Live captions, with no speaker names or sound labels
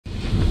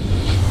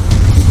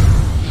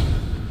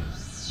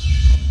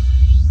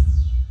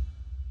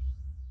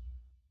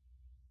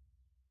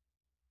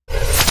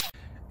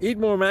Eat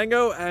more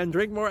mango and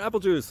drink more apple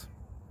juice.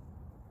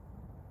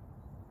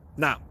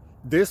 Now,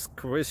 this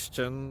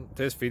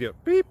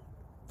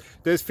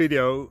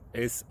video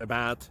is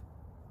about...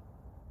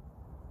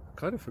 I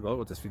kind of forgot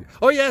what this video...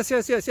 Oh, yes.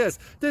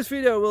 This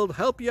video will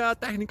help you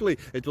out technically.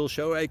 It will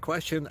show a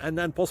question and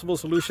then possible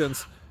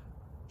solutions.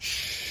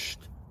 Shh.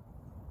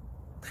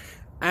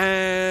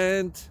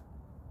 And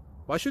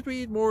why should we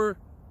eat more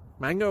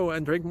mango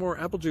and drink more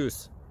apple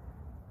juice?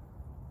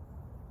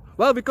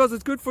 Well, because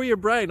it's good for your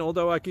brain,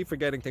 although I keep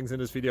forgetting things in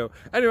this video.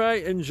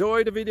 Anyway,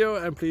 enjoy the video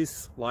and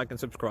please like and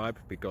subscribe,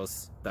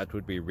 because that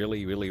would be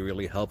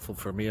really helpful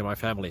for me and my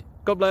family.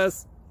 God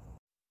bless!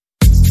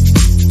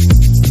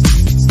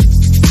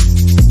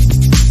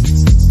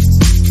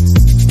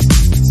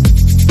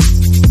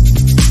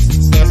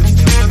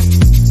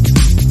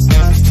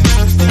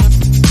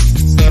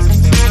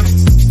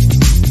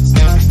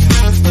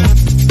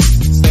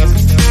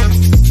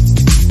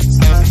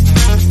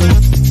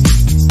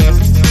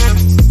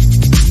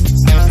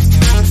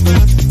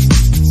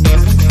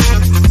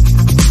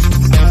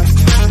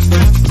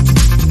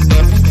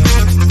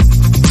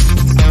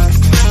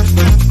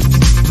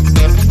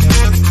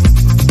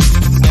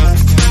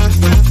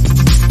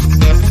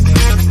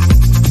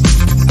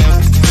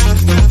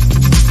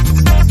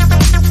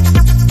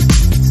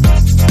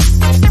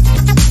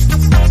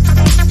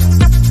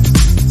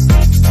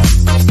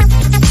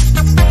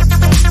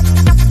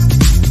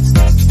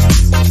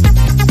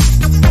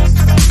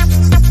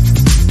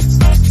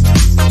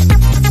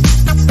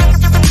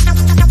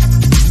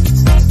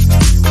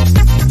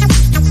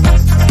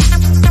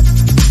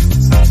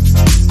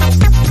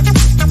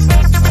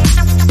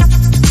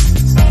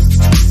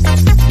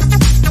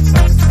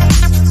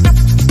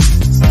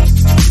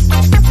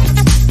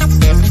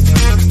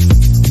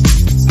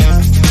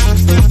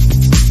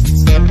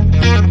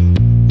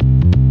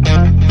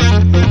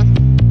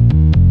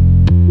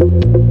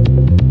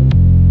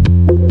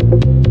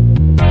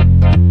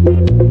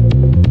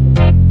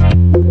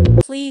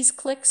 Please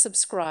click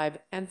subscribe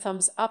and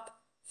thumbs up.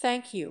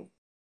 Thank you.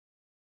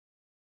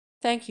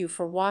 Thank you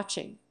for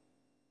watching.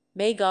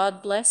 May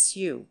God bless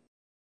you.